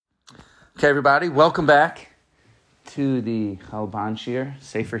Okay, everybody, welcome back to the Chalban Shir,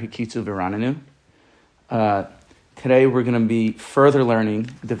 Sefer Hikitzu V'Rananu. Today we're going to be further learning,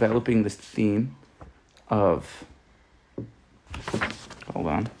 developing this theme of... Hold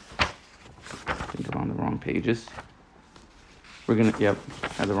on. I think I'm on the wrong pages. We're going to...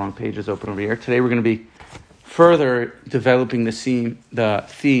 have the wrong pages open over here. Today we're going to be further developing the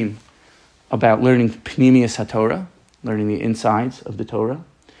theme about learning Pnimius HaTorah, learning the insides of the Torah.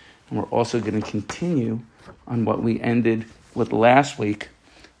 And we're also going to continue on what we ended with last week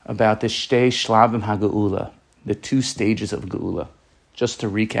about the Shtei Shlavim HaGeula, the two stages of Geula. Just to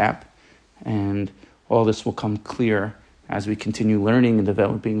recap, and all this will come clear as we continue learning and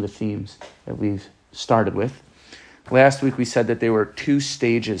developing the themes that we've started with. Last week we said that there were two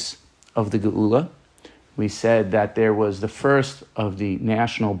stages of the Geula. We said that there was the first of the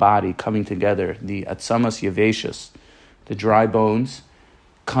national body coming together, the Atzamas Yeveshus, the dry bones,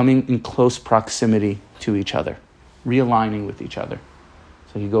 coming in close proximity to each other, realigning with each other.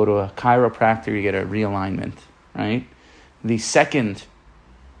 So you go to a chiropractor, you get a realignment, right? The second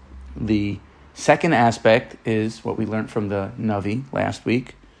aspect is what we learned from the Navi last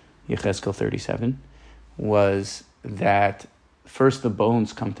week, Yechezkel 37, was that first the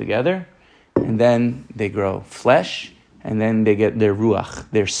bones come together, and then they grow flesh, and then they get their ruach,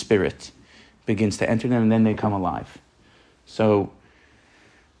 their spirit, begins to enter them, and then they come alive. So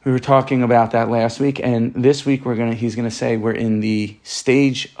we were talking about that last week, and this week he's going to say we're in the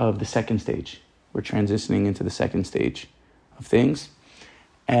stage of the second stage. We're transitioning into the second stage of things,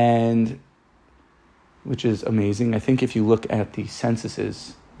 and which is amazing. I think if you look at the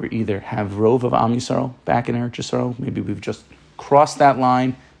censuses, we either have Rov of Am Yisrael back in Eretz Yisrael, maybe we've just crossed that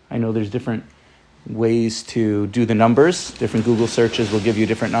line. I know there's different ways to do the numbers. Different Google searches will give you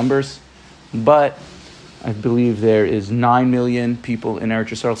different numbers, but I believe there is 9 million people in Eretz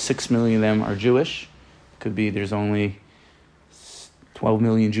Yisrael. 6 million of them are Jewish. Could be there's only 12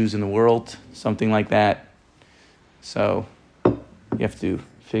 million Jews in the world, something like that. So you have to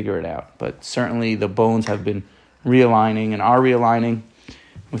figure it out. But certainly the bones have been realigning and are realigning.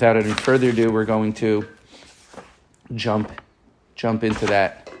 Without any further ado, we're going to jump into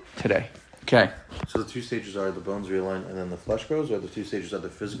that today. Okay. So the two stages are the bones realign and then the flesh grows, or the two stages are the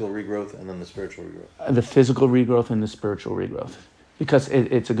physical regrowth and then the spiritual regrowth? The physical regrowth and the spiritual regrowth. Because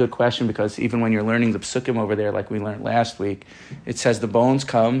it's a good question, because even when you're learning the psukim over there, like we learned last week, it says the bones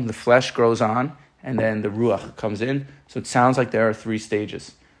come, the flesh grows on, and then the ruach comes in. So it sounds like there are three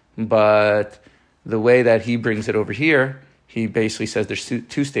stages. But the way that he brings it over here, he basically says there's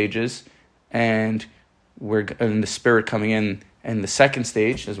two stages, and the spirit coming in, and the second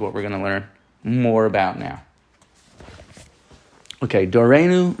stage is what we're going to learn more about now. Okay,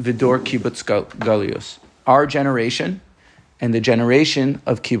 Dorenu Vidor Kibbutz Galius, our generation and the generation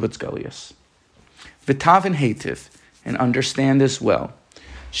of Kibbutz Galius. V'tavin Heitiv, and understand this well.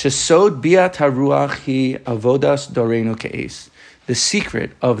 Shesod biat haruach hi avodas Dorenu ke'es. The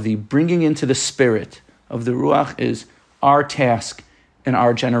secret of the bringing into the spirit of the ruach is our task in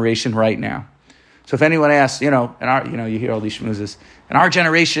our generation right now. So if anyone asks, you hear all these shmuzes, in our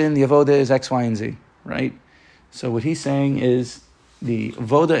generation, the avoda is X, Y, and Z, right? So what he's saying is the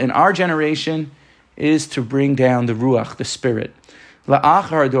avoda in our generation is to bring down the ruach, the spirit.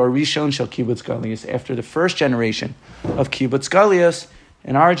 La'achar dor rishon shel kibbutz galius. After the first generation of kibbutz galius,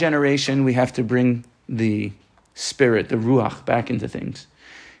 in our generation, we have to bring the spirit, the ruach, back into things.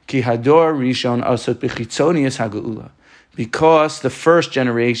 Ki hador rishon asot b'chitzonius ha'geula. Because the first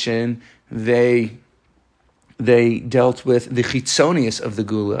generation, they dealt with the chitzonius of the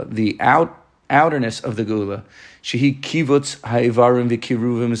gula, the outerness of the gula. Shehi kivutz ha'ivarim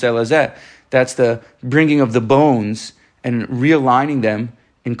v'kiruvim zelazeh. That's the bringing of the bones and realigning them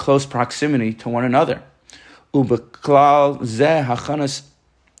in close proximity to one another. Ubeklal zeh hachanas.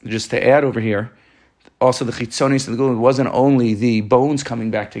 Just to add over here, also the chitzonius of the gula wasn't only the bones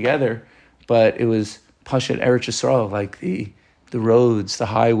coming back together, but it was Pashat Eretz Yisrael, like the roads, the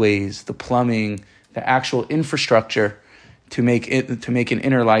highways, the plumbing, the actual infrastructure to make an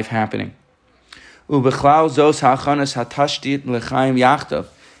inner life happening. Ubechlal zos hachanas hatashtit lechaim yachtav,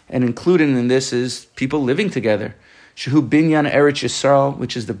 and included in this is people living together. Shehu binyan Eretz Yisrael,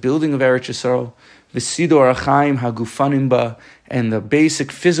 which is the building of Eretz Yisrael. V'sidor achaim hagufanim ba, and the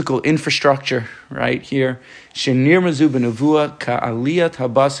basic physical infrastructure right here. Shenirmazu benavua ka'aliyat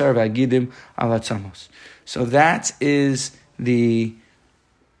habasar v'agidim alatzamos. So that is the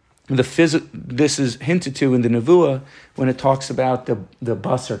this is hinted to in the Nevuah when it talks about the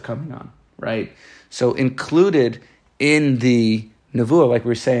basar coming on, right? So included in the Nevuah, like we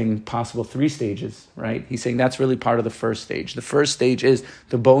were saying, possible 3 stages, right? He's saying that's really part of the first stage. The first stage is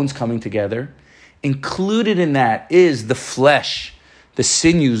the bones coming together. Included in that is the flesh, the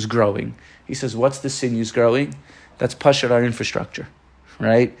sinews growing. He says, what's the sinews growing? That's Pashat, our infrastructure,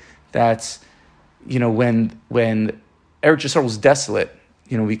 right? That's, when Eretz Yisrael was desolate,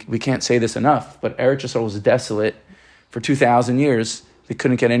 we can't say this enough, but Eretz Yisrael was desolate for 2,000 years. They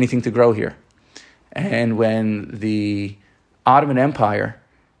couldn't get anything to grow here. And when the Ottoman Empire,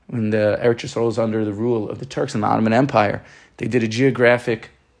 when the Eretz Yisrael was under the rule of the Turks in the Ottoman Empire, they did a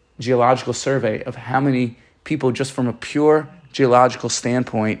geological survey of how many people, just from a pure geological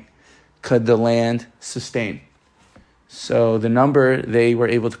standpoint, could the land sustain. So the number they were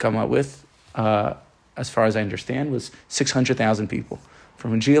able to come up with, as far as I understand, was 600,000 people.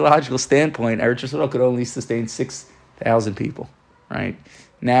 From a geological standpoint, Eretz Yisrael could only sustain 6,000 people, right?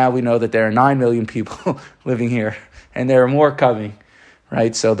 Now we know that there are 9 million people living here, and there are more coming,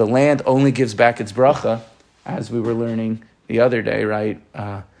 right? So the land only gives back its bracha, as we were learning the other day, right?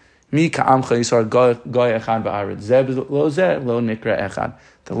 The land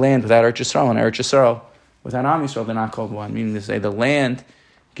without Eretz Yisrael and Eretz Yisrael without Am Yisrael, they're not called one. Meaning to say the land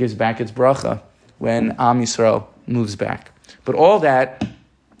gives back its bracha when Am Yisrael moves back. But all that,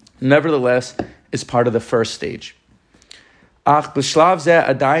 nevertheless, is part of the first stage. But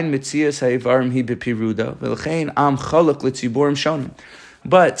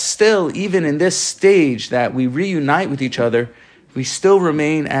still, even in this stage that we reunite with each other, we still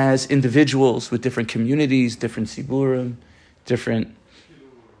remain as individuals with different communities, different siburim, different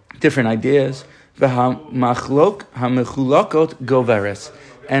ideas.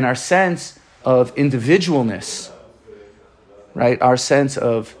 And our sense of individualness, right? Our sense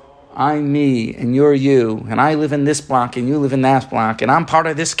of I'm me and you're you, and I live in this block and you live in that block, and I'm part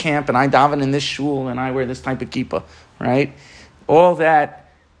of this camp and I daven in this shul and I wear this type of kippah, right? All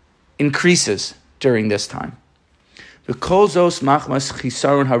that increases during this time. And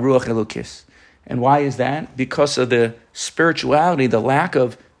why is that? Because of the spirituality, the lack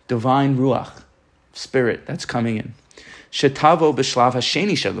of divine ruach, spirit that's coming in. Shetavo b'shlav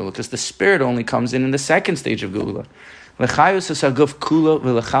hasheni shel Geula, because the spirit only comes in the second stage of Geula. The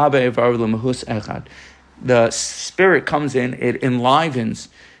spirit comes in, it enlivens,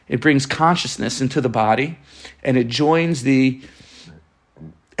 it brings consciousness into the body, and it joins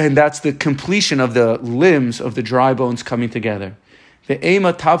and that's the completion of the limbs of the dry bones coming together. The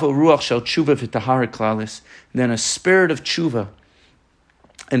ema tavo ruach shel tshuva v'taharat klalis. Then a spirit of tshuva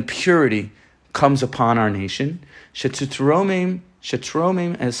and purity comes upon our nation. Shetromim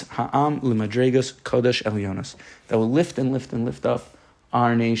as ha'am l'madregas kodesh elyonos. That will lift and lift and lift up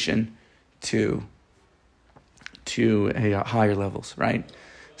our nation to a higher levels, right?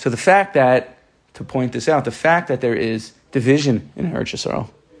 So the fact that, to point this out, the fact that there is division in Eretz Yisrael,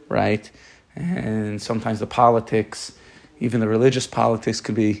 right? And sometimes the politics, even the religious politics,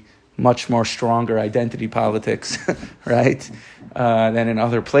 could be much more stronger identity politics, right? Than in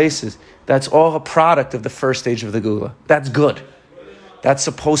other places. That's all a product of the first stage of the Geula. That's good. That's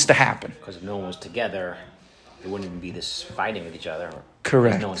supposed to happen. Because if no one was together, there wouldn't even be this fighting with each other.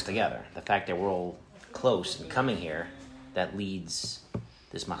 Correct. Because no one's together. The fact that we're all close and coming here, that leads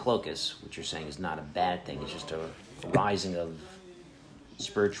this machlokas, which you're saying is not a bad thing. It's just a rising of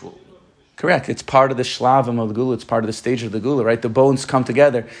spiritual. Correct. It's part of the shlavim of the Geula. It's part of the stage of the Geula, right? The bones come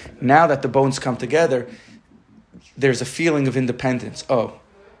together. Now that the bones come together, there's a feeling of independence. Oh,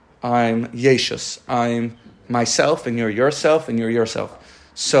 I'm Yeshus. I'm myself, and you're yourself, and you're yourself.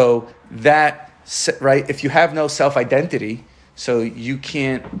 So that, right, if you have no self-identity, so you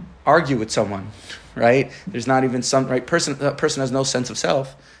can't argue with someone, right? There's not even some, right, a person has no sense of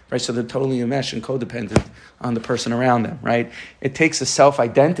self, right? So they're totally enmeshed and codependent on the person around them, right? It takes a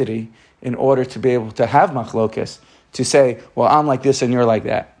self-identity in order to be able to have machlokas, to say, well, I'm like this and you're like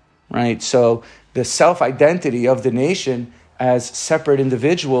that, right? So the self-identity of the nation as separate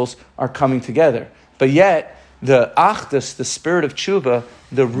individuals are coming together. But yet, the achdus, the spirit of tshuva,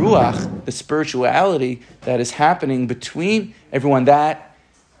 the ruach, the spirituality that is happening between everyone,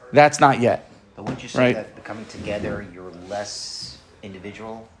 that's not yet. But wouldn't you say that the coming together, you're less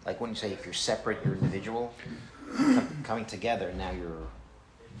individual? Like, wouldn't you say if you're separate, you're individual? Coming together, now you're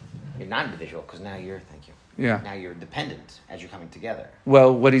not individual, because now you're, thank you. Yeah. Now you're dependent as you're coming together.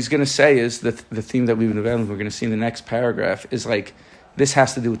 Well, what he's going to say is that the theme that we've been developing, we're going to see in the next paragraph, is like, this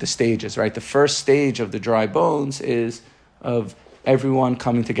has to do with the stages, right? The first stage of the dry bones is of everyone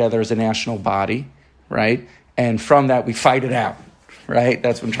coming together as a national body, right? And from that, we fight it out, right?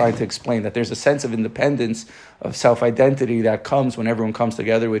 That's what I'm trying to explain, that there's a sense of independence, of self-identity that comes when everyone comes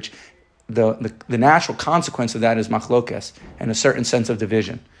together, which the natural consequence of that is machlokes and a certain sense of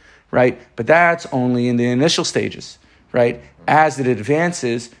division, right? But that's only in the initial stages, right? As it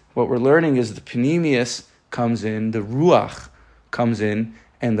advances, what we're learning is the panemius comes in, the ruach comes in,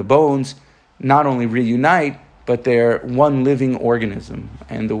 and the bones not only reunite, but they're one living organism.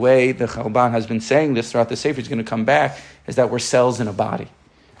 And the way the Chalban has been saying this throughout the Sefer is going to come back is that we're cells in a body,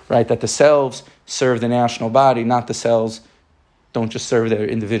 right? That the cells serve the national body, not the cells don't just serve their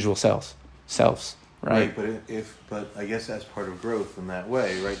individual selves, right? But I guess as part of growth in that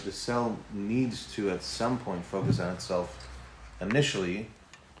way, right? The cell needs to at some point focus on itself initially,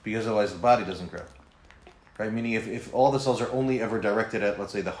 because otherwise the body doesn't grow, right? Meaning if all the cells are only ever directed at,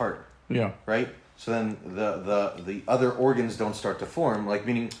 let's say, the heart, right? So then the other organs don't start to form, like,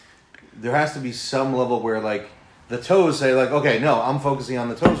 meaning there has to be some level where, like, the toes say, like, okay, no, I'm focusing on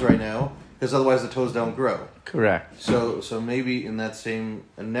the toes right now, because otherwise the toes don't grow. Correct. So maybe in that same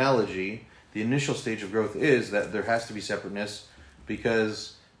analogy, the initial stage of growth is that there has to be separateness,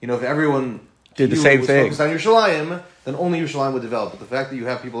 because, if everyone did the same thing, focused on Yerushalayim, then only Yerushalayim would develop. But the fact that you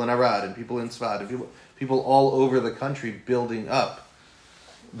have people in Arad and people in Tzfat and people all over the country building up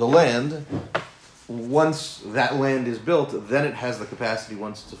the land, once that land is built, then it has the capacity,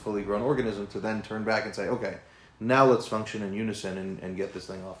 once it's a fully grown organism, to then turn back and say, okay, now let's function in unison and get this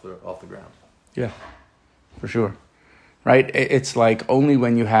thing off the ground. Yeah, for sure. Right? It's like only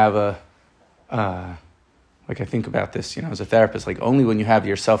when you have like I think about this, as a therapist, like only when you have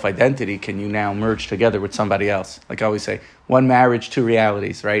your self-identity can you now merge together with somebody else. Like I always say, one marriage, two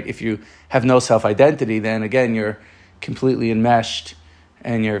realities, right? If you have no self-identity, then again, you're completely enmeshed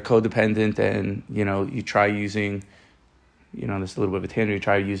and you're codependent, and, you try using, there's a little bit of a tangent, you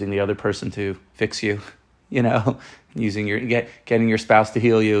try using the other person to fix you, getting your spouse to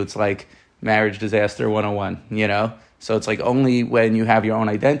heal you. It's like marriage disaster 101, So it's like only when you have your own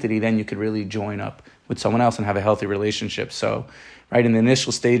identity, then you could really join up with someone else and have a healthy relationship. So, right, in the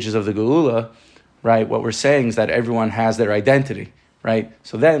initial stages of the Geula, right, what we're saying is that everyone has their identity, right?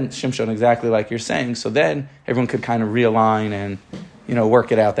 So then, Shimshon, exactly like you're saying, so then everyone could kind of realign and,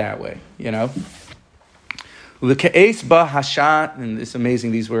 work it out that way, L'ke'es ba hashat, and it's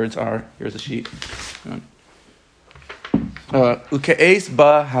amazing, these words are, here's a sheet. L'ke'es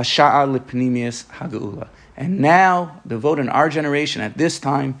ba hasha'a l'pnimius ha'geula. And now, the vote in our generation at this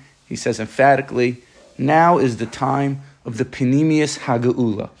time, he says emphatically, now is the time of the Pnimius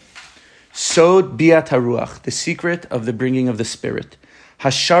Haga'ula. Sod Biat HaRuach, the secret of the bringing of the Spirit.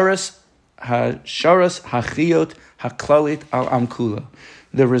 Hasharas Hachiyot Haklalit Al Amkula,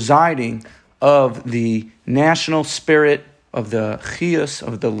 the residing of the national spirit, of the Chiyus,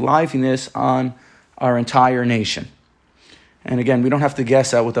 of the liveliness on our entire nation. And again, we don't have to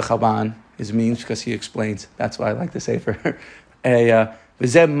guess at what the Chaban means, because he explains. That's why I like to say for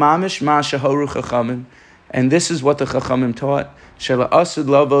and this is what the Chachamim taught.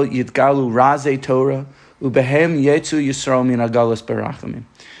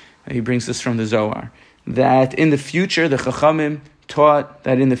 He brings this from the Zohar. That in the future, the Chachamim taught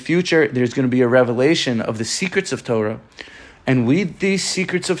that in the future there's going to be a revelation of the secrets of Torah. And with these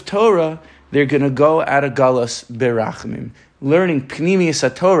secrets of Torah, they're going to go out of Galus Berachimim. Learning Pnimius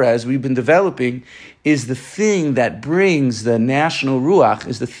HaTorah, as we've been developing, is the thing that brings the national Ruach,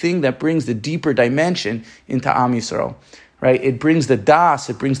 is the thing that brings the deeper dimension into Am Yisrael, right? It brings the Das,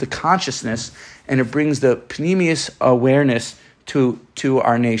 it brings the consciousness, and it brings the Pnimius awareness to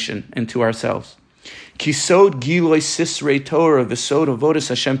our nation and to ourselves. Kisod Giloi Sisrei Torah V'sod Avodas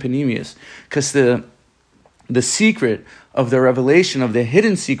Hashem Pnimius, because the secret of the revelation of the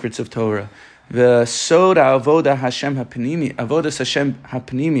hidden secrets of Torah, the Sod Avodah Hashem Avodas Hashem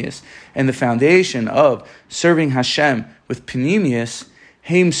Hapnimius, and the foundation of serving Hashem with Pnimius,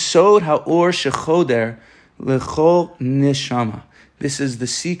 Heim Sod Haor Shechoder Lechol Neshama. This is the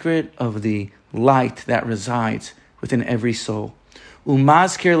secret of the light that resides within every soul.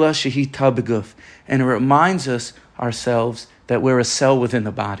 Umazkir la shehi tabeguf, and it reminds us ourselves that we're a cell within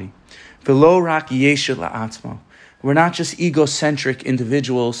the body. V'lo rak yeshu la'atzmo. We're not just egocentric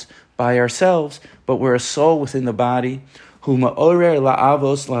individuals by ourselves, but we're a soul within the body, hu ma'orer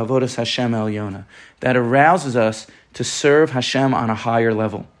la'avos la'avodas Hashem elyona, that arouses us to serve Hashem on a higher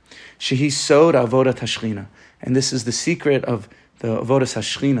level. Shehi sod avodat hashchina, and this is the secret of the avodas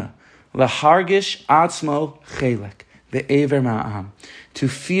hashchina. Lahargish atzmo chelek ve'ever ma'am, to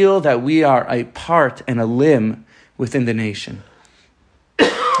feel that we are a part and a limb within the nation,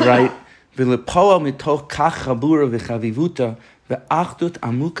 right? V'lepoa mitoch kach chabura v'chavivuta ve'achdut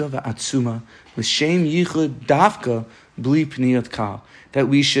amuka ve'atzuma v'shem yichud davka bli pniyot kal, that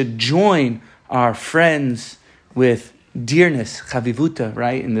we should join our friends with dearness, chavivuta,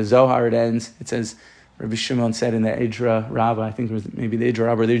 right? In the Zohar it ends, it says, Rabbi Shimon said in the Idra Rabbah, I think it was maybe the Idra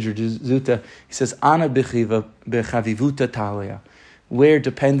Rabbah or the Idra Zuta, he says, Ana bechavivuta talia. We're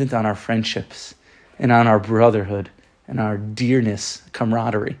dependent on our friendships and on our brotherhood and our dearness,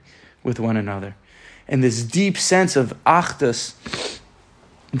 camaraderie with one another. And this deep sense of achdus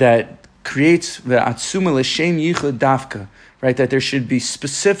that creates the atzuma l'shem yichud dafka, right? That there should be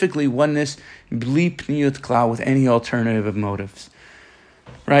specifically oneness, bli pniyut klal, with any alternative of motives.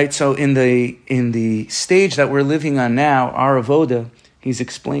 Right, so in the stage that we're living on now, our avoda, he's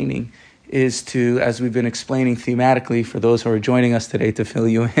explaining, is to, as we've been explaining thematically for those who are joining us today to fill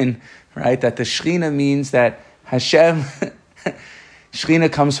you in, right, that the Shekhinah means that Hashem,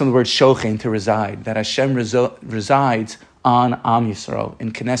 Shekhinah comes from the word shochen, to reside, that Hashem resides on Am Yisrael,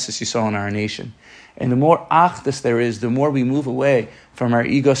 in Knesset Yisrael, in our nation. And the more achdus there is, the more we move away from our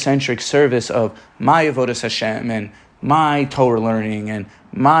egocentric service of my avodas Hashem and my Torah learning and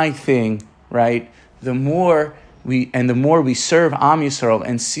my thing, right? The more we serve Am Yisrael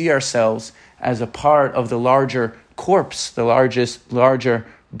and see ourselves as a part of the larger corpse, the larger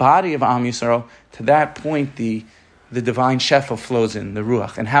body of Am Yisrael, to that point the divine shefa flows in, the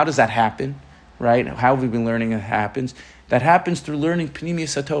ruach. And how does that happen, right? How have we been learning it happens? That happens through learning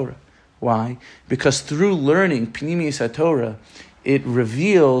Pnimiyus HaTorah. Why? Because through learning Pnimiyus HaTorah, it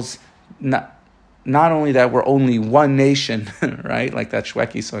reveals not only that we're only one nation, right? Like that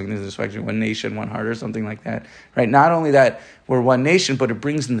Shweki song, there's a Shweki, one nation, one heart, or something like that, right? Not only that we're one nation, but it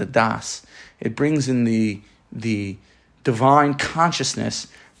brings in the das. It brings in the divine consciousness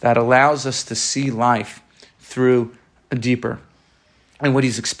that allows us to see life through a deeper. And what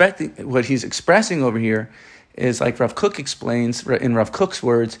he's expressing over here is, like Rav Kook explains, in Rav Kook's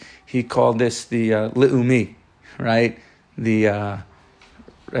words, he called this the le'umi, right?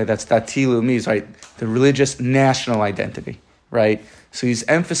 Right, that's dati le'umi, right? The religious national identity, right? So he's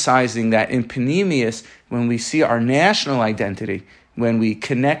emphasizing that in Panemius, when we see our national identity, when we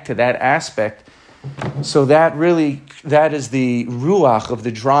connect to that aspect, so that is the ruach of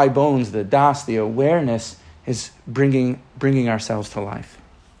the dry bones, the das, the awareness, is bringing ourselves to life.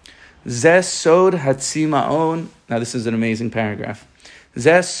 Zeh sod hatzimaon. Now this is an amazing paragraph.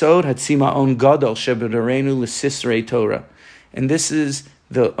 Zeh sod hatzimaon gadol shebedarenu l'sisrei Torah. And this is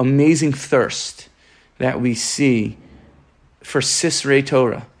the amazing thirst that we see for Sisrei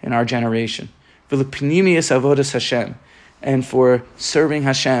Torah in our generation, for the Pnimiyus Avodas Hashem, and for serving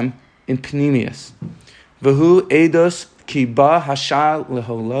Hashem in Pnimiyus. V'hu eidos ki ba hashal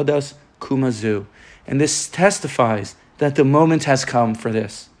leholodas kumazu. And this testifies that the moment has come for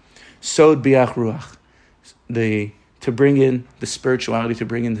this. Sod biach ruach, to bring in the spirituality, to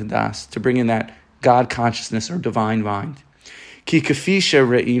bring in the das, to bring in that God consciousness or divine mind. Ki kafisha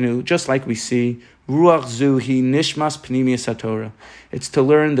re'inu, just like we see, ruach zu hi nishmas pnimiyus haTorah. It's to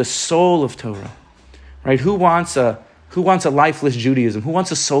learn the soul of Torah, right? Who wants a lifeless Judaism? Who wants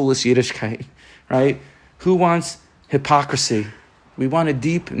a soulless Yiddishkeit, right? Who wants hypocrisy? We want a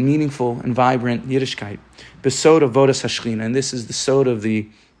deep, meaningful, and vibrant Yiddishkeit. Besod avodas hashchina, and this is the sod of the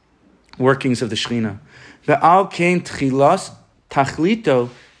workings of the Shechina. Ve'al kein tchilas tachlito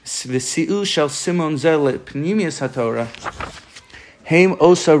v'si'u shel simon zeh le'pnimiyus haTorah. Heim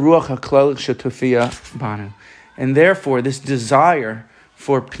osa ruach haklal shetufia banu. And therefore, this desire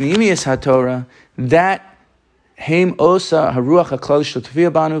for Pnimiyus HaTorah, that heim osa haruach haklal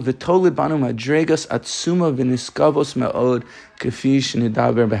shetufia banu v'tolid banu madregas atzuma v'niskavos me'od kefi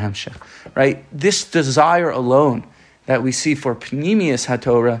shenidaber behemshech. Right? This desire alone that we see for Pnimiyus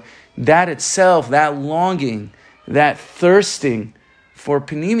HaTorah, that itself, that longing, that thirsting for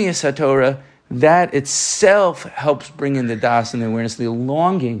Pnimiyus HaTorah, that itself helps bring in the das and the awareness, the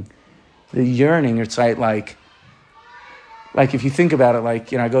longing, the yearning. It's like if you think about it,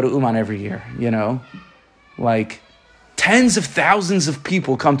 I go to Uman every year, like tens of thousands of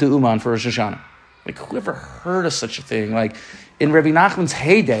people come to Uman for Rosh Hashanah. Like, who ever heard of such a thing? Like, in Rabbi Nachman's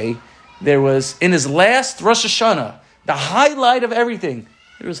heyday, there was, in his last Rosh Hashanah, the highlight of everything,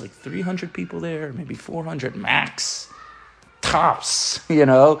 there was like 300 people there, maybe 400 max, tops, in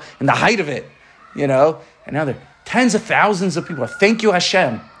the height of it. And now there are tens of thousands of people. Thank you,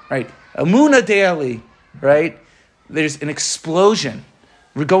 Hashem, right? Amunah daily, right? There's an explosion.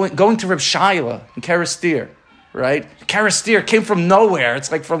 We're going to Reb Shaila in Karastir, right? Karastir came from nowhere.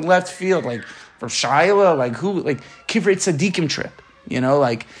 It's like from left field, like Reb Shaila, like who, like Kivrei Tzadikim trip,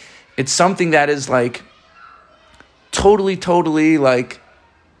 it's something that is like totally like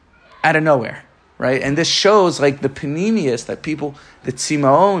out of nowhere, right? And this shows like the Panemius that people, the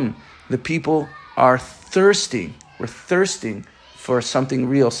Tzimaon, the people are thirsting. We're thirsting for something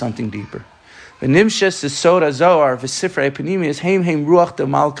real, something deeper. V'nimshas Soda Zohar v'Sifrei Panimius Heim Ruach de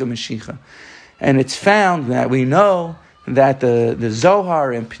Malka Mashiach. And it's found that we know that the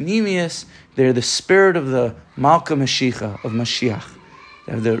Zohar and Panimius, they're the spirit of the Malka Mashiach, of Mashiach.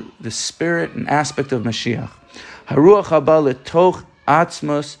 They have the spirit and aspect of Mashiach. Haruach haba letoch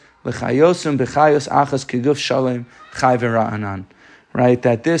atzmos l'chayosum b'chayos achas kiguf shalem chay v'ra'anan. Right?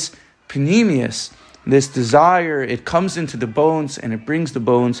 That this Panimius, this desire, it comes into the bones and it brings the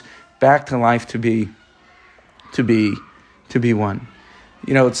bones back to life to be one.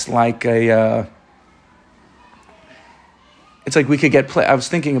 You know, it's like it's like we could get. I was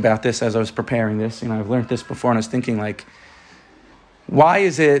thinking about this as I was preparing this. You know, I've learned this before, and I was thinking like, why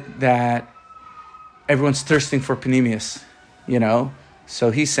is it that everyone's thirsting for Panemius? You know,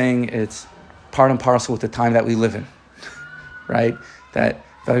 so he's saying it's part and parcel with the time that we live in, right? That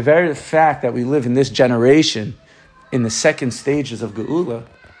by the very fact that we live in this generation, in the second stages of Geula,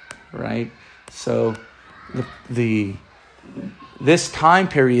 right? So this time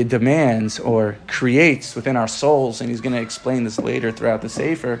period demands or creates within our souls, and he's going to explain this later throughout the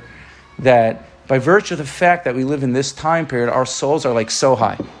Sefer, that by virtue of the fact that we live in this time period, our souls are like so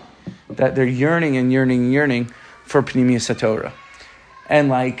high, that they're yearning and yearning and yearning for Pnimius HaTorah. And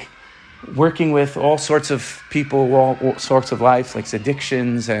like working with all sorts of people, all sorts of lives, like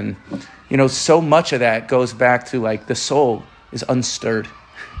addictions, and you know, so much of that goes back to like the soul is unstirred,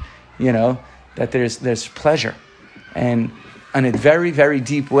 you know, that there's pleasure. And in a very, very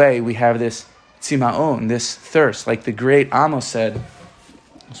deep way, we have this tzimaon, this thirst. Like the great Amos said,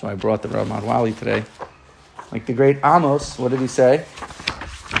 that's why I brought the Ramad Wali today. Like the great Amos, what did he say?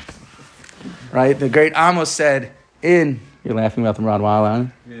 Right? The great Amos said you're laughing about the Ramad Wali,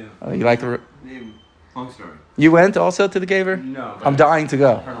 huh? Yeah. You like the... Long story. You went also to the Gaver? No. I'm dying to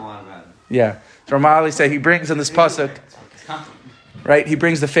go. I've heard a lot about it. Yeah. So Ramali said he brings in this pasuk, right? He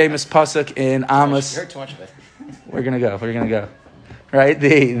brings the famous pasuk in Amos. You heard too much of it. We're gonna go. Right?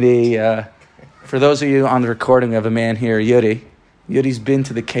 For those of you on the recording, we have a man here, Yudi. Yudi's been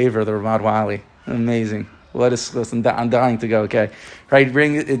to the cave of the Ramad Wali. Amazing. Let us listen. I'm dying to go. Okay. Right?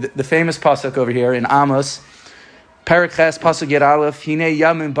 Bring the famous pasuk over here in Amos. Perek Ches pasuk Yud Aleph. Hine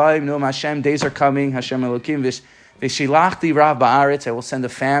yamim ba'im noam Hashem. Days are coming. Hashem Elokim v'shilachti rav ba'aretz. I will send a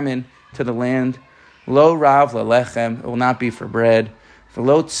famine to the land. Lo rav lelechem. It will not be for bread.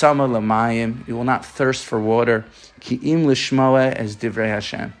 V'lo tzama l'mayim. You will not thirst for water. Ki im l'shmoa as divrei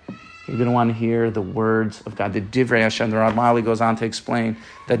Hashem. You're going to want to hear the words of God. The divrei Hashem. The Ramali goes on to explain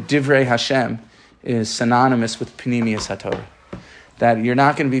that divrei Hashem is synonymous with Pnimius HaTorah. That you're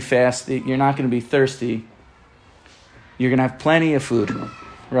not going to be fasting. You're not going to be thirsty. You're going to have plenty of food,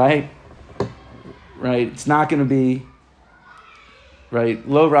 right? Right. It's not going to be, right,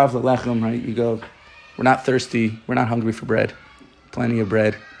 lo rav lelechem, right? You go, we're not thirsty. We're not hungry for bread. Plenty of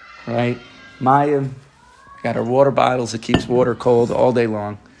bread, right? Mayim, got our water bottles. It keeps water cold all day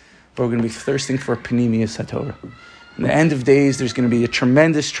long. But we're going to be thirsting for Pnimius HaTorah. In the end of days, there's going to be a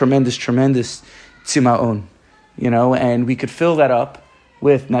tremendous, tremendous, tremendous tzimaon, you know, and we could fill that up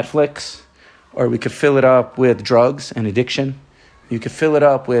with Netflix, or we could fill it up with drugs and addiction. You could fill it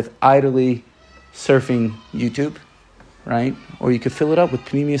up with idly surfing YouTube, right? Or you could fill it up with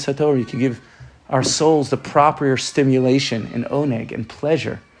Pnimius HaTorah. You could give our souls the proper stimulation and oneg and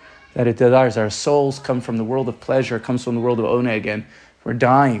pleasure that it desires. Our souls come from the world of pleasure, comes from the world of oneg, and we're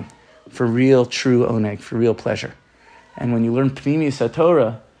dying for real, true oneg, for real pleasure. And when you learn Pnimius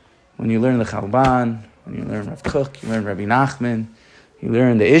HaTorah, when you learn the Chalban, when you learn Rav Kook, you learn Rabbi Nachman, you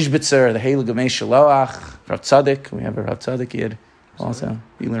learn the Ishbitzer, the Heilig Gamei Shaloach, Rav Tzaddik. We have a Rav Tzaddik Yid also.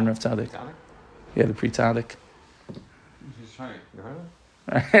 You learn Rav Tzaddik. Yeah, the pre-Tzaddik. Just try it. You heard of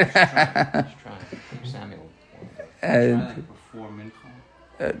it? Just try it. Samuel. And Try it before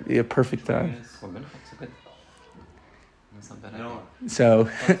Mincha. yeah, perfect time. Well, Mincha, it's a good. That's not bad. No. So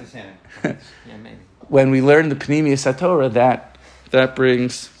Trust the Santa. Yeah, maybe. when we learn the Pnimius HaTorah, that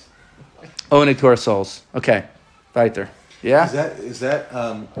brings oneg to our souls. Okay, weiter. Yeah? Is that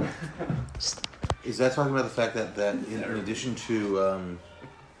talking about the fact that in addition to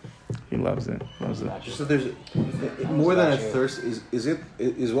He loves it. just that there's more than a thirst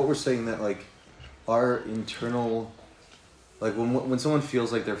is what we're saying, that like our internal, like when someone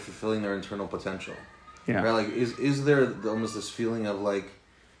feels like they're fulfilling their internal potential, Yeah. right? Like is there almost this feeling of like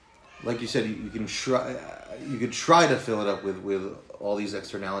you said, you could try to fill it up with all these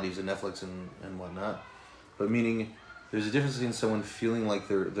externalities and Netflix and whatnot, but meaning there's a difference between someone feeling like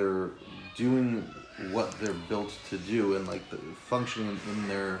they're doing what they're built to do and like functioning in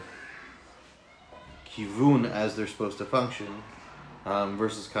their kivun as they're supposed to function,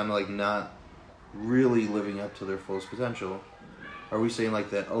 versus kind of like not really living up to their fullest potential. are we saying like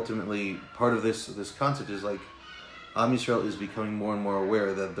that ultimately part of this concept is like Am Yisrael is becoming more and more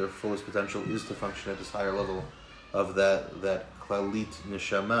aware that their fullest potential is to function at this higher level of that klalit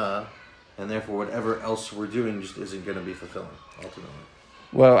neshama, and therefore whatever else we're doing just isn't going to be fulfilling ultimately.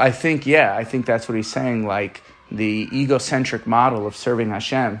 Well, I think that's what he's saying. Like the egocentric model of serving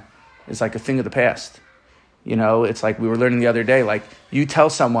Hashem is like a thing of the past. You know, it's like we were learning the other day, like you tell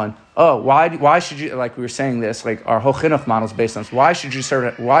someone, oh, why should you, like we were saying this, like our whole chinuch model is based on this. Why should you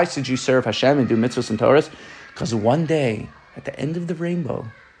serve Hashem and do mitzvahs and Torahs? Because one day, at the end of the rainbow,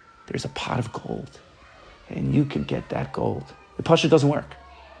 there's a pot of gold. And you can get that gold. The pasha doesn't work.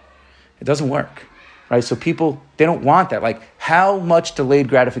 It doesn't work. Right? So people, they don't want that. Like, how much delayed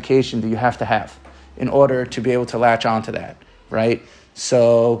gratification do you have to have in order to be able to latch onto that? Right?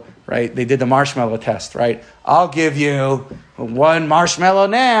 So, right, they did the marshmallow test, right? I'll give you one marshmallow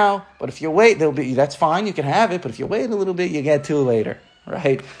now, but if you wait, that's fine, you can have it, but if you wait a little bit, you get two later,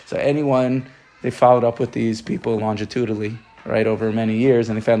 right? So they followed up with these people longitudinally, right, over many years,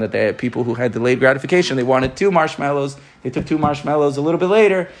 and they found that they had people who had delayed gratification. They wanted 2 marshmallows. They took 2 marshmallows a little bit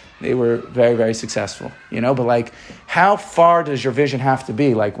later. They were very, very successful, you know? But, like, how far does your vision have to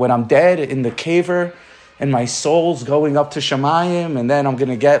be? Like, when I'm dead in the caver and my soul's going up to Shemayim, and then I'm going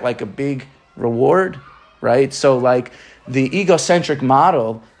to get, like, a big reward, right? So, like, the egocentric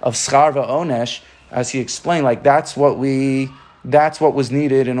model of schar va'onesh, as he explained, like, that's what was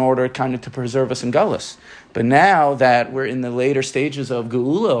needed in order kind of to preserve us in Gullus. But now that we're in the later stages of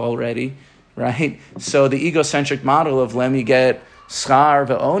Geula already, right? So the egocentric model of let me get schar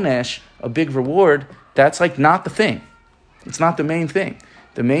ve'onesh, a big reward, that's like not the thing. It's not the main thing.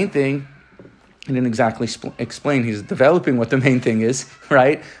 The main thing, he didn't exactly explain, he's developing what the main thing is,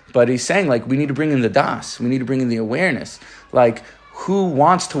 right? But he's saying like we need to bring in the das, we need to bring in the awareness. Like who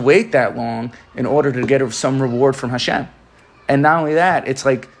wants to wait that long in order to get some reward from Hashem? And not only that, it's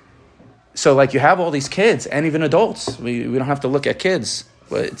like, so like you have all these kids and even adults. We don't have to look at kids,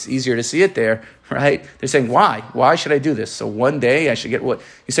 but it's easier to see it there, right? They're saying, why? Why should I do this? So one day I should get what?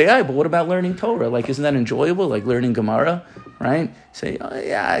 You say, but what about learning Torah? Like, isn't that enjoyable? Like learning Gemara, right? You say,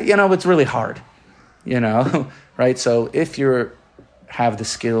 it's really hard, right? So if you have the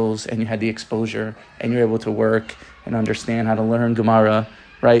skills and you had the exposure and you're able to work and understand how to learn Gemara,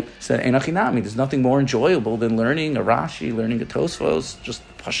 right? So enachinami, there's nothing more enjoyable than learning a Rashi, learning a Tosfos, just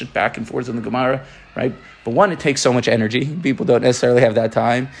push it back and forth in the Gemara, right? But one, it takes so much energy. People don't necessarily have that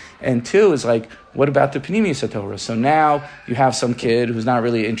time. And 2 is like, what about the Pnimius Torah? So now you have some kid who's not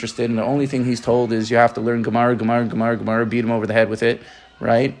really interested, and the only thing he's told is you have to learn Gemara, beat him over the head with it,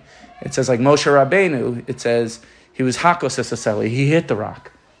 right? It says like Moshe Rabbeinu, it says he was hakos esaseli, he hit the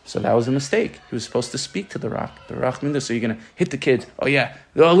rock. So that was a mistake. He was supposed to speak to the rock. The rock so you're going to hit the kids. Oh yeah,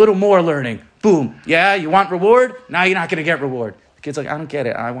 a little more learning. Boom. Yeah, you want reward? Now you're not going to get reward. The kid's like, I don't get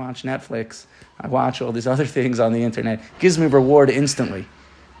it. I watch Netflix. I watch all these other things on the internet. It gives me reward instantly.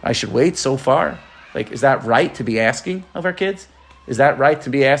 I should wait so far? Like, is that right to be asking of our kids? Is that right to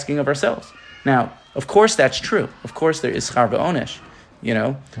be asking of ourselves? Now, of course that's true. Of course there is schar ve'onesh,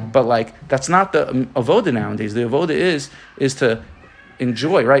 But like, that's not the avoda nowadays. The avoda is to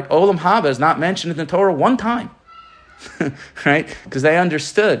enjoy, right? Olam Haba is not mentioned in the Torah one time, right? Because they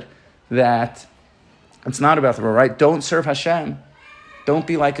understood that it's not about the reward, right? Don't serve Hashem. Don't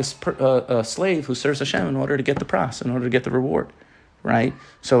be like a slave who serves Hashem in order to get the pras, in order to get the reward, right?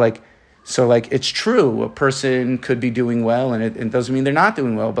 So like it's true, a person could be doing well, and it doesn't mean they're not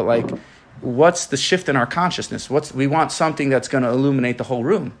doing well, but like, what's the shift in our consciousness? We want something that's going to illuminate the whole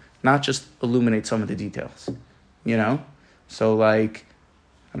room, not just illuminate some of the details, So like,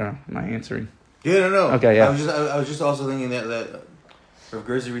 I don't know. Am I answering? Yeah, no. Okay, yeah. I was just also thinking that Rav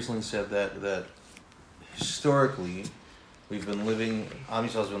Gersey recently said that historically we've been living. Am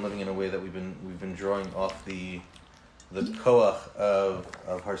Yisrael has been living in a way that we've been drawing off the koach of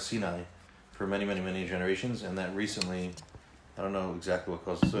Har Sinai for many, many, many generations, and that recently, I don't know exactly what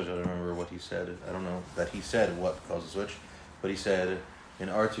caused the switch. I don't remember what he said. I don't know that he said what caused the switch, but he said in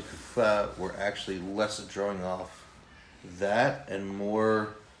our Tikkufa we're actually less drawing off that and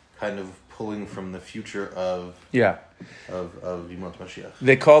more kind of pulling from the future of Yimot Mashiach.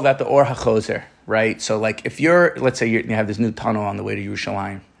 They call that the Or HaChozer, right? So like if let's say you have this new tunnel on the way to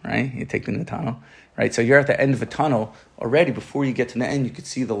Yerushalayim, right? You take the new tunnel, right? So you're at the end of a tunnel already. Before you get to the end, you could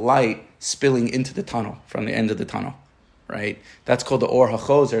see the light spilling into the tunnel from the end of the tunnel, right? That's called the Or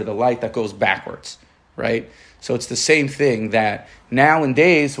HaChozer, the light that goes backwards, right? So it's the same thing that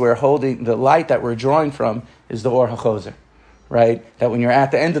nowadays we're holding, the light that we're drawing from is the Or HaChozer, right? That when you're at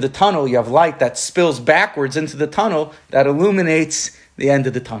the end of the tunnel, you have light that spills backwards into the tunnel that illuminates the end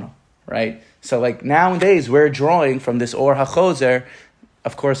of the tunnel, right? So like nowadays we're drawing from this Or HaChozer.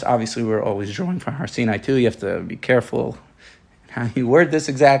 Of course, obviously we're always drawing from Har Sinai too. You have to be careful how you word this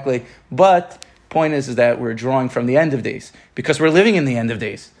exactly. But point is that we're drawing from the end of days because we're living in the end of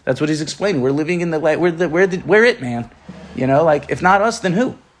days. That's what he's explaining. We're living in we're it, man. You know, like if not us, then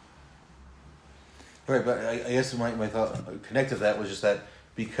who? Right, but I guess my thought connected to that was just that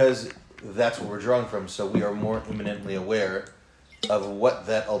because that's what we're drawing from, so we are more imminently aware of what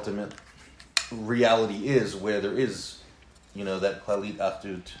that ultimate reality is, where there is, that Klalit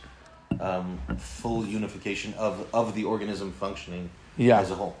Achdut, full unification of the organism functioning as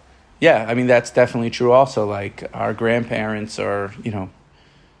a whole. Yeah, I mean, that's definitely true also. Like, our grandparents are,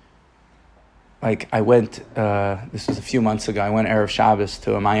 like, I went, this was a few months ago, I went Erev Shabbos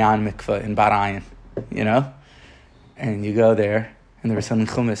to a Mayan mikveh in Barayan, and you go there, and there was some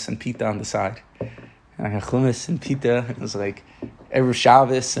hummus and pita on the side. And I got hummus and pita. It was like Erev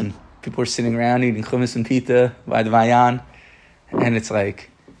Shabbos, and people were sitting around eating hummus and pita by the Mayan. And it's like,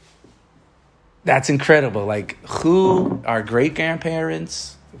 that's incredible. Like, who, our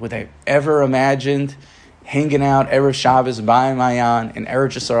great-grandparents, would they ever imagined hanging out Erev Shabbos by Mayan in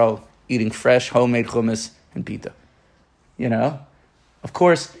Eretz Yisrael, eating fresh, homemade hummus and pita? Of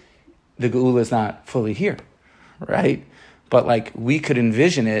course, the Geula is not fully here, right? But like we could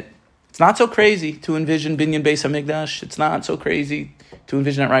envision it. It's not so crazy to envision Binyan Beis Hamikdash. It's not so crazy to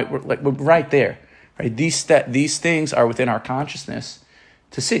envision it. Right, we're right there. Right, these things are within our consciousness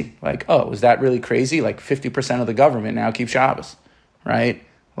to see. Like, oh, is that really crazy? Like 50% of the government now keep Shabbos, right?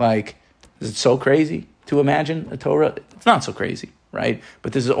 Like, is it so crazy to imagine a Torah? It's not so crazy, right?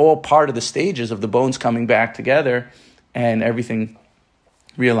 But this is all part of the stages of the bones coming back together and everything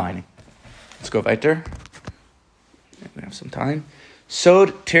realigning. Let's go weiter. We have some time.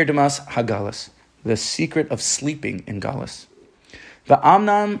 Sod Tirdamas Hagalas, the secret of sleeping in Galus.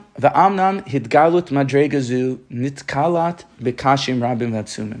 Va'amnam hidgalut madregazu nitkalat bekashim rabim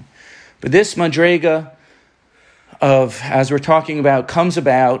vatsumim. But this madrega of, as we're talking about, comes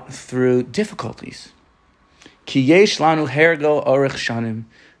about through difficulties. Ki yesh lanu hergo orech shanim.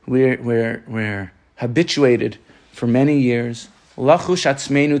 We're habituated for many years. Lachush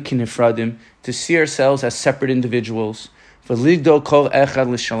atzmeinu kinifradim, to see ourselves as separate individuals. V'ligdo kol echad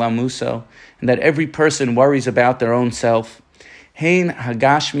l'shalamuso, and that every person worries about their own self. Hein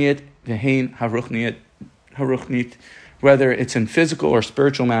hagashmiet v'hein haruchnit, whether it's in physical or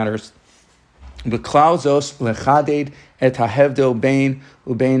spiritual matters. V'klal zos lechaded et hahevdo bein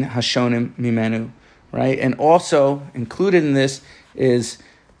ubein hashonim mimenu, right? And also included in this is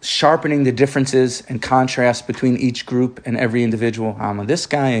sharpening the differences and contrasts between each group and every individual. I'm this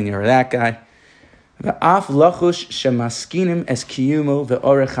guy and you're that guy. And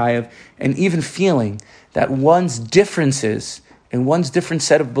even feeling that one's differences and one's different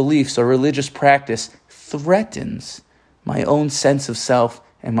set of beliefs or religious practice threatens my own sense of self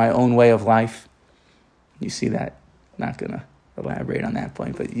and my own way of life. You see that? I'm not going to elaborate on that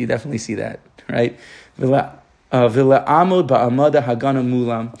point, but you definitely see that, right?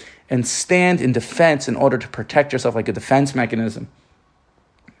 And stand in defense in order to protect yourself, like a defense mechanism.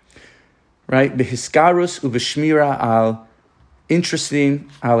 Right? Behiskarus ubeshmira al interesim,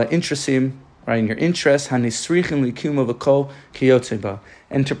 right? In your interest, hanisrichin likuma v'kol kiyotzeba,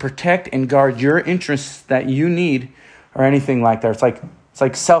 and to protect and guard your interests that you need, or anything like that. It's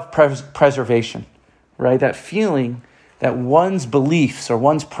like self-preservation, right? That feeling that one's beliefs or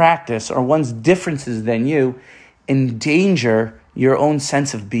one's practice or one's differences than you endanger your own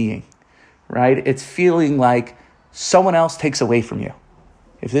sense of being, right? It's feeling like someone else takes away from you.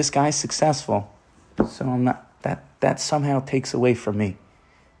 If this guy's successful, so I'm not, that somehow takes away from me,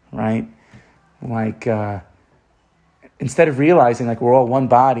 right? Like, instead of realizing like we're all one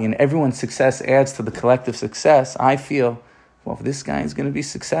body and everyone's success adds to the collective success, I feel, well, if this guy is going to be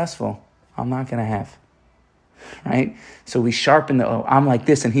successful, I'm not going to have, right? So we sharpen I'm like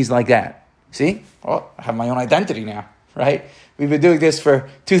this and he's like that. See? Oh, I have my own identity now, right? We've been doing this for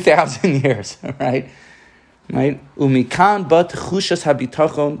 2,000 years, right? Right? Umikan bat chushas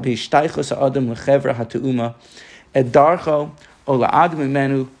habitachon beishtaychos ha'adam lechevra ha'teuma edarcho ola adam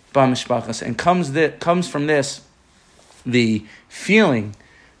imenu b'mishpachas, and comes from this the feeling,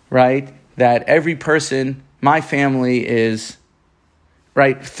 right, that every person, my family is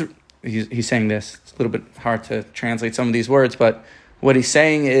right. He's saying this. It's a little bit hard to translate some of these words, but what he's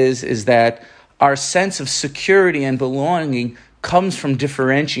saying is that our sense of security and belonging comes from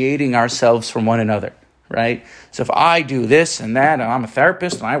differentiating ourselves from one another. Right? So if I do this and that, and I'm a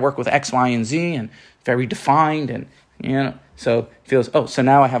therapist, and I work with X, Y, and Z, and very defined, and, so it feels, so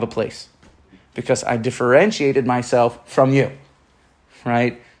now I have a place. Because I differentiated myself from you.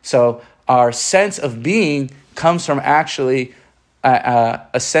 Right? So our sense of being comes from actually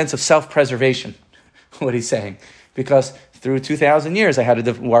a sense of self-preservation, what he's saying. Because through 2,000 years, I had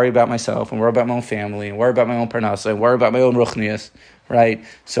to worry about myself and worry about my own family and worry about my own parnasa and worry about my own ruchnias, right?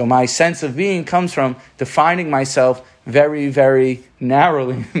 So my sense of being comes from defining myself very, very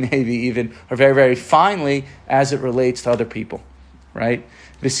narrowly, maybe even, or very, very finely as it relates to other people, right?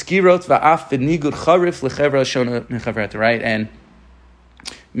 Right? And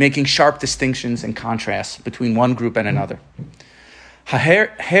making sharp distinctions and contrasts between one group and another.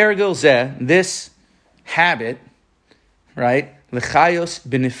 This habit, right? L'chayos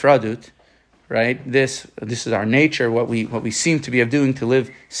b'nifradut, right? This is our nature, what we seem to be doing to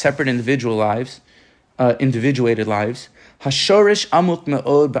live separate individual lives, individuated lives. Hashorish amuk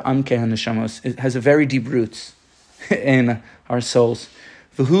me'od ba'amke haneshamos. It has a very deep roots in our souls.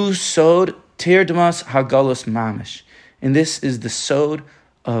 V'hu sod tirdamas hagalos mamish. And this is the sod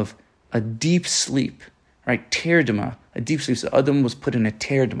of a deep sleep, right? Tirdama, a deep sleep. So Adam was put in a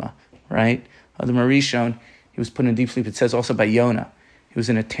tirdama, right? Adam Arishon, he was put in a deep sleep. It says also by Yonah, he was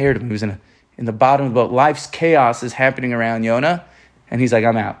in a tirdama. He was in the bottom of the boat. Life's chaos is happening around Yonah, and he's like,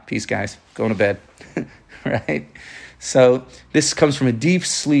 I'm out. Peace, guys. Going to bed, right? So this comes from a deep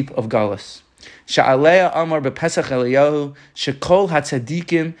sleep of Galus. Sha'aleya amar bepesach Eliyahu shekol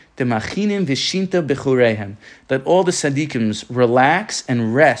hatzadikim demachinim vishinta bechureihem, that all the tzadikims relax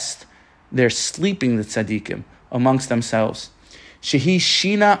and rest. They're sleeping, the tzadikim, amongst themselves. Shehi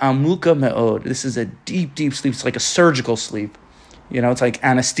shina amuka me'od. This is a deep, deep sleep. It's like a surgical sleep. It's like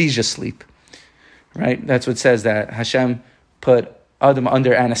anesthesia sleep, right? That's what it says, that Hashem put Adam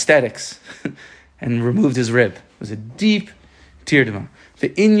under anesthetics and removed his rib. It was a deep tirdama. The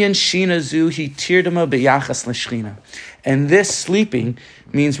inyan shina zuhi tirdama beyachas l'shchina. And this sleeping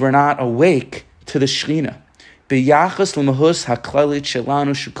means we're not awake to the shchina. Beyachas l'mahus haklalit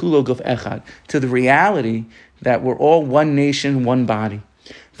shelanu shekulo guf echad. To the reality that we're all one nation, one body.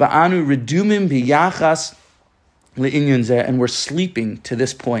 Va'anu redumim beyachas le'inyan zeh. And we're sleeping to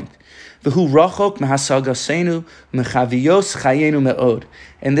this point. V'hu rachok mehasagasenu mechaviyos chayenu me'od.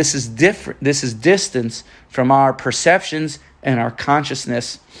 And this is different. This is distance from our perceptions and our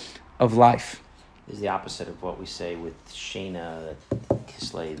consciousness of life. This is the opposite of what we say with Shena, that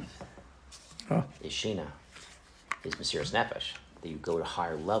Kislev is Shena, is Mesiras Nefesh. That you go to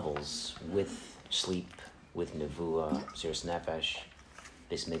higher levels with sleep, with Nevuah, Mesiras Nefesh.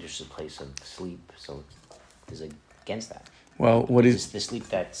 This Midrash is a place of sleep, so there's against that. Well, what is the sleep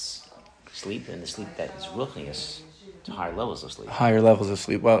that's sleep and the sleep that is ruchnius to higher levels of sleep? Higher levels of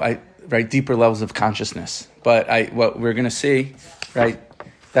sleep. Well, deeper levels of consciousness. But what we're going to see, right?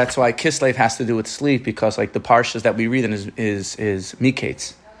 That's why Kislev has to do with sleep, because like the parshas that we read in is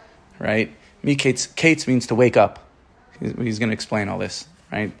Miketz, right? Miketz means to wake up. He's going to explain all this,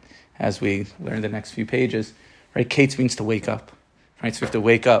 right? As we learn the next few pages, right? Ketz means to wake up, right? So we have to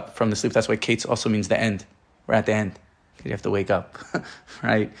wake up from the sleep. That's why Ketz also means the end. We're at the end. You have to wake up,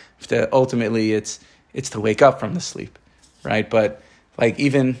 right? Ultimately, it's to wake up from the sleep, right? But like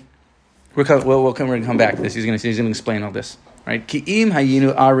even we're going to come back to this. He's going to explain all this, right? Ki'im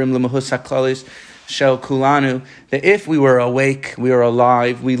hayinu arim lemahus haklalis shel kulanu. That if we were awake, we were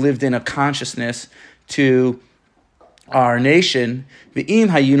alive, we lived in a consciousness to our nation. V'im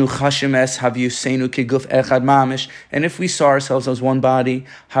hayinu chashem es havyusenu kiguf echad mamish. And if we saw ourselves as one body,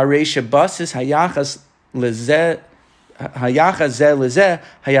 harei shebasis hayachas lezeh.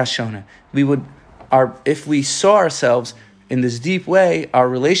 If we saw ourselves in this deep way, our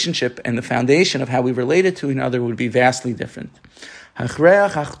relationship and the foundation of how we related to another would be vastly different. The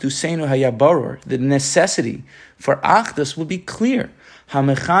necessity for achdus would be clear.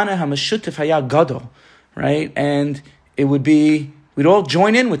 Right? And it would be, we'd all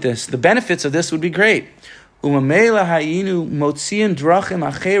join in with this. The benefits of this would be great. And Mamela,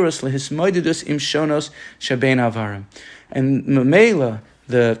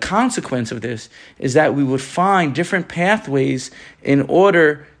 the consequence of this is that we would find different pathways in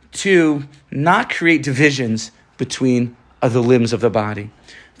order to not create divisions between the limbs of the body.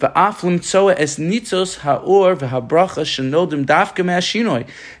 We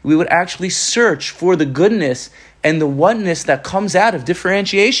would actually search for the goodness and the oneness that comes out of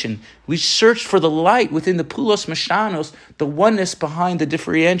differentiation. We search for the light within the pulos mashanos, the oneness behind the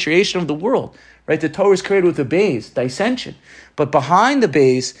differentiation of the world. Right? The Torah is created with a base, dissension. But behind the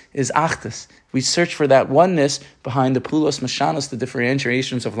base is achdus. We search for that oneness behind the pulos mashanos, the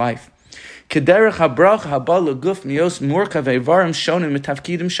differentiations of life. Kederech habrach haba leguf mios murkav evarim shonim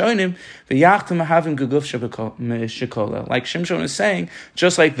mitavkidim shonim v'yachtim havim geguf shekola. Like Shimshon is saying,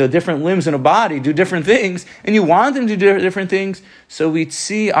 just like the different limbs in a body do different things, and you want them to do different things, so we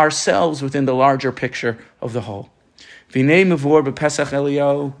see ourselves within the larger picture of the whole. V'nei mevor b'Pesach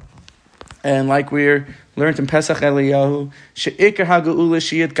Eliyahu, and like we're learned in Pesach Eliyahu, she'ikar ha'geula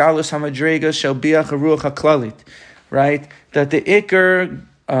sheyit galus hamadrega shel biach haruach haklalit, right? That the ikar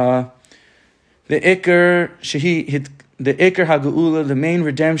ha'geula, the main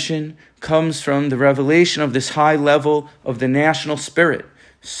redemption, comes from the revelation of this high level of the national spirit.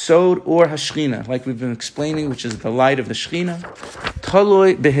 Sod or hashchina, like we've been explaining, which is the light of the Shechina.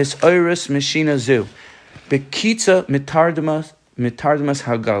 Taloi behis oiris meshina zu, bekitza mitardamas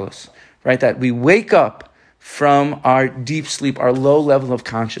hagalus. Right, that we wake up from our deep sleep, our low level of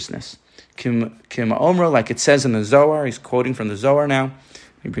consciousness. Kim Omra, like it says in the Zohar, he's quoting from the Zohar now.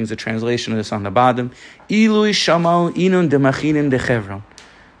 He brings a translation of this on the bottom. Ilui shamau inun demachinim de Chevron.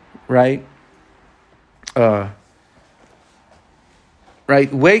 Right?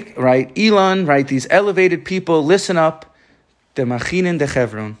 Elon, right, these elevated people, listen up. Demachinim de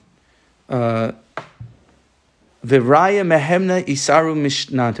Chevron. V'raya mehemna isaru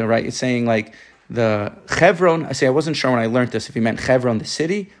mishnanta, right? It's saying like the Chevron. I wasn't sure when I learned this if he meant Chevron the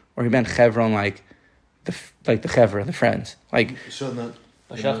city or he meant Chevron like the Chevra, the friends. Like so in the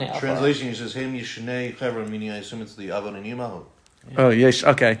translation he says Hem Yishnei Chevron, meaning I assume it's the Avon and Yimahu. Oh yes,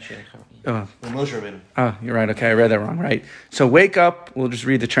 okay. Moshe Rabbeinu. Oh, you're right. Okay, I read that wrong. Right. So wake up. We'll just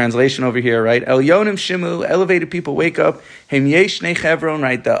read the translation over here. Right. El Yonim Shimu, elevated people wake up. Hem Yeshnei Chevron.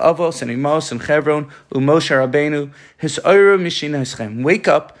 Right. The Avos and Amos and Chevron. Moshe Rabbeinu. His Oira Mishina Hischem. Wake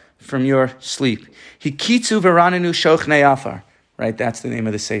up from your sleep. Hikitzu Veranenu Shochnei Afar. Right. That's the name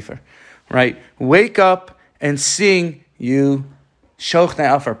of the sefer. Right. Wake up and sing you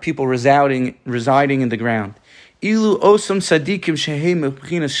Shochnei Afar. People residing in the ground. Ilu osam sadikim shehem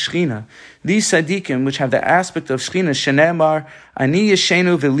b'chinas shchina. These sadikim, which have the aspect of shchina, shenemar ani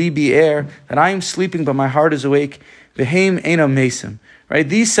yeshenu v'li bi'er, that I am sleeping but my heart is awake. V'heim einam mesim. Right?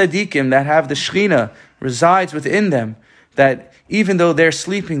 These sadikim that have the shchina resides within them, that even though they're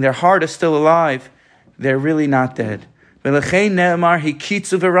sleeping, their heart is still alive. They're really not dead. V'lechein ne'emar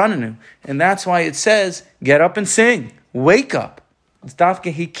hikitzu v'ranenu, and that's why it says, get up and sing, wake up. It's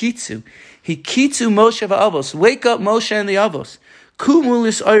dafke hikitzu. Hikitzu Moshe v'avos. Wake up Moshe and the avos.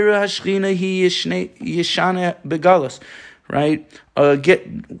 Kumulis oira hashchina hi yeshana begalus. Right?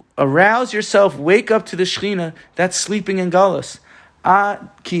 Arouse yourself. Wake up to the Shechina that's sleeping in galus.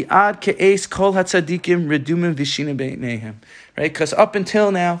 Ki ad ke'es kol hatzadikim redumim v'shina beinehem. Right? Because up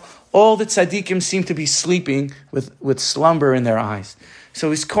until now, all the tzadikim seem to be sleeping with slumber in their eyes. So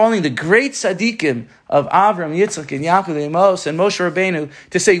he's calling the great tzaddikim of Avram, Yitzchak, and Yaakov, Amos, and Moshe Rabbeinu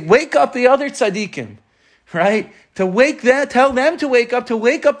to say, wake up the other tzaddikim, right? Tell them to wake up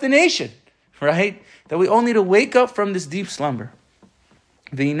the nation, right? That we all need to wake up from this deep slumber.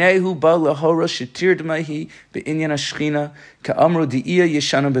 V'yinehu ba lahora shetir d'mahi be'inyan hashchina ka'amru di'iyah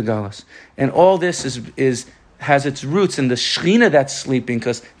yeshana begalas. And all this has its roots in the Shechina that's sleeping,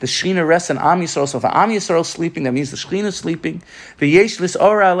 because the Shechina rests on Am Yisrael. So if Am Yisrael is sleeping, that means the Shechina is sleeping. V'yesh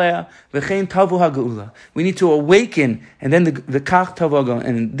l's'or alea v'chein tavu ha'geula. We need to awaken, and then the kach tavu ha'geula.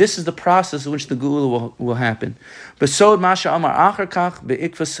 And this is the process in which the geula will happen. B'sod masha amar achar kach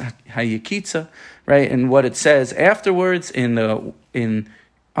be'ikvas ha'yekitza, right? And what it says afterwards on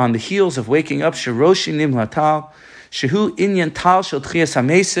the heels of waking up, sheroshi nim latal. Shehu inyan tal shel tchias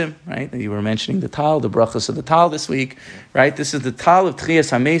hamesim, right? You were mentioning the tal, the brachos of the tal this week, right? This is the tal of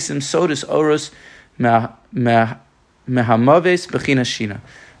tchias hamesim, sodus oros mehamaves b'chinas shina,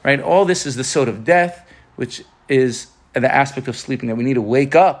 right? All this is the sod of death, which is the aspect of sleeping, that we need to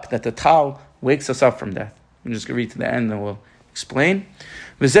wake up, that the tal wakes us up from death. I'm just going to read to the end and we'll explain.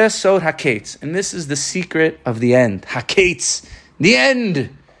 V'zeh sod haketz, and this is the secret of the end. Haketz, the end,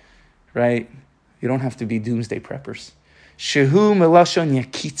 right? You don't have to be doomsday preppers. Shehu melashon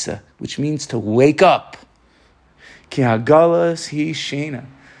yakitza, which means to wake up. Ki hagalas hi shena,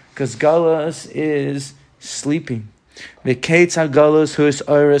 because galas is sleeping. V'ketz hagalas hus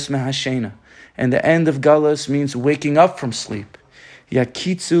oiras mehashena, and the end of galas means waking up from sleep.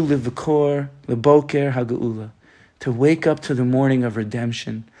 Yakitzu livkor leboker hageula, to wake up to the morning of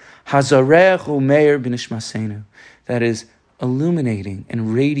redemption. Hazarech umeir b'nishmasenu, that is illuminating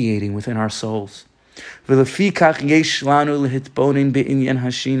and radiating within our souls. And therefore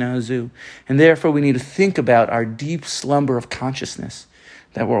we need to think about our deep slumber of consciousness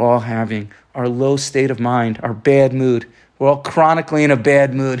that we're all having, our low state of mind, our bad mood. We're all chronically in a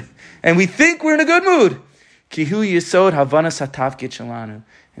bad mood. And we think we're in a good mood. Kihu yisod havanas hatafkit shalanu.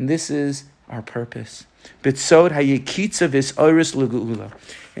 And this is our purpose. Bitsod hayekitza vis oiris l'geula.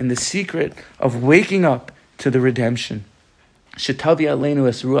 In the secret of waking up to the redemption. Shetavi aleinu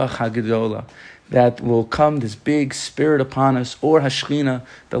es ruach hagedola. That will come this big spirit upon us, or hashchina,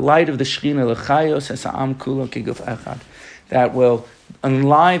 the light of the shchina, l'chayos es ha'am kulo kiguf echad. That will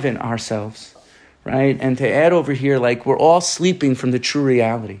enliven ourselves, right? And to add over here, like we're all sleeping from the true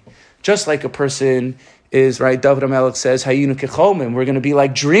reality. Just like a person is, right, David HaMelech says, Hayinu kechomim, we're going to be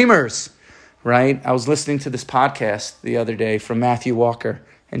like dreamers, right? I was listening to this podcast the other day from Matthew Walker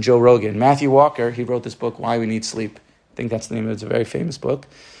and Joe Rogan. Matthew Walker, he wrote this book, Why We Need Sleep. I think that's the name of it. It's a very famous book.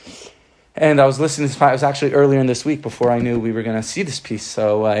 And I was listening to this, it was actually earlier in this week before I knew we were going to see this piece.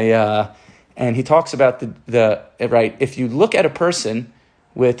 So and he talks about the right, if you look at a person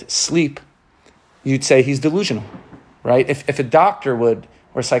with sleep, you'd say he's delusional, right? If a doctor would,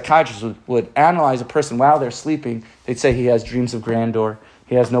 or a psychiatrist would analyze a person while they're sleeping, they'd say he has dreams of grandeur,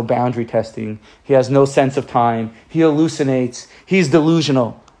 he has no boundary testing, he has no sense of time, he hallucinates, he's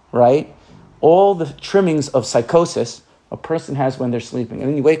delusional, right? All the trimmings of psychosis a person has when they're sleeping. And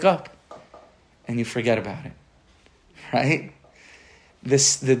then you wake up and you forget about it, right?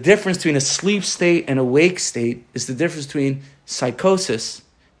 The difference between a sleep state and a wake state is the difference between psychosis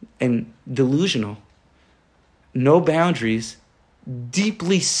and delusional. No boundaries,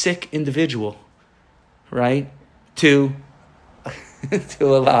 deeply sick individual, right? To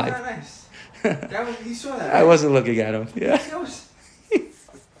alive. Oh, nice. He saw that. I wasn't looking at him. Yeah. That was.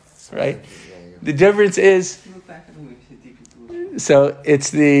 Right? The difference is, Look back at him, he said deep. so it's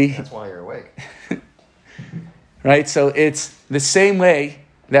the, That's why you're awake. right? So it's the same way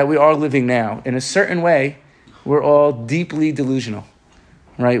that we are living now. In a certain way, we're all deeply delusional,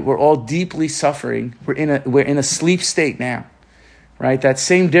 right? We're all deeply suffering. We're in a sleep state now, right? That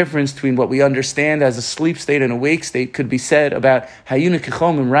same difference between what we understand as a sleep state and a wake state could be said about Hayinu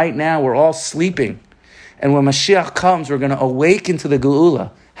Kechomim. Right now, we're all sleeping. And when Mashiach comes, we're going to awaken to the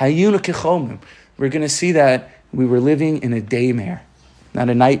Geula. Hayinu Kechomim. We're going to see that we were living in a daymare, not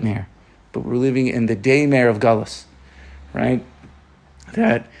a nightmare, but we're living in the daymare of Galus, right?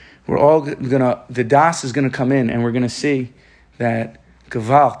 That we're all the Das is going to come in and we're going to see that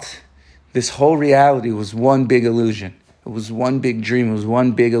Gewalt, this whole reality was one big illusion. It was one big dream. It was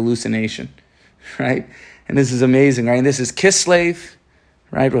one big hallucination, right? And this is amazing, right? And this is Kislev,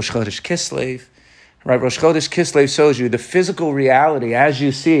 right? Rosh Chodesh Kislev, right? Rosh Chodesh Kislev shows you the physical reality as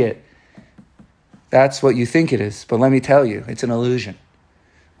you see it. That's what you think it is. But let me tell you, it's an illusion.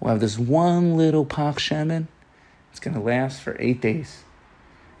 We'll have this one little Pach Shemen. It's going to last for 8 days.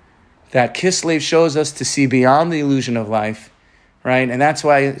 That Kislev shows us to see beyond the illusion of life, right? And that's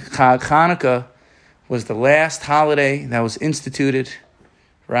why Chag Hanukkah was the last holiday that was instituted,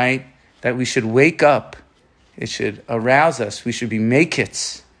 right? That we should wake up. It should arouse us. We should be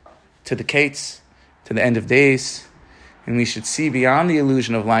makits to the kates, to the end of days. And we should see beyond the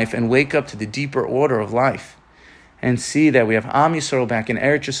illusion of life and wake up to the deeper order of life. And see that we have Am Yisrael back in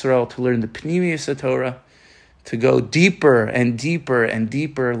Eretz Yisrael to learn the Pnimius Torah, to go deeper and deeper and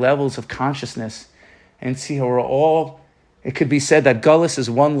deeper levels of consciousness. And see how we're all, it could be said that Gullus is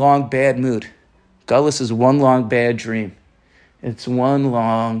one long bad mood. Gullus is one long bad dream. It's one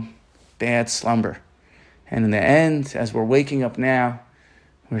long bad slumber. And in the end, as we're waking up now,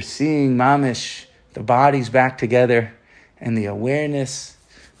 we're seeing Mamish, the body's back together, and the awareness,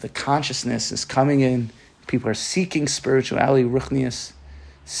 the consciousness is coming in. People are seeking spirituality, ruchnius,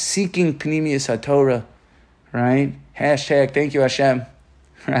 seeking Pnimius HaTorah, right? Hashtag, thank you Hashem,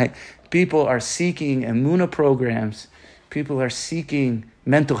 right? People are seeking Emunah programs. People are seeking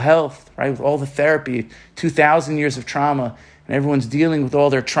mental health, right? With all the therapy, 2,000 years of trauma, and everyone's dealing with all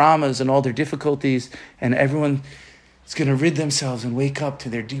their traumas and all their difficulties, and everyone is going to rid themselves and wake up to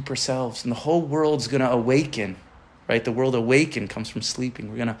their deeper selves, and the whole world's going to awaken, right? The word awaken comes from sleeping.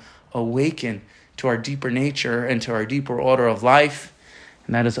 We're going to awaken to our deeper nature and to our deeper order of life,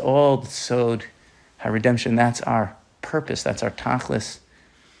 and that is all the sod, our redemption. That's our purpose. That's our tachlis.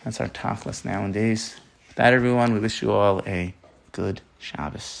 That's our tachlis nowadays. With that, everyone, we wish you all a good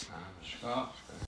Shabbos.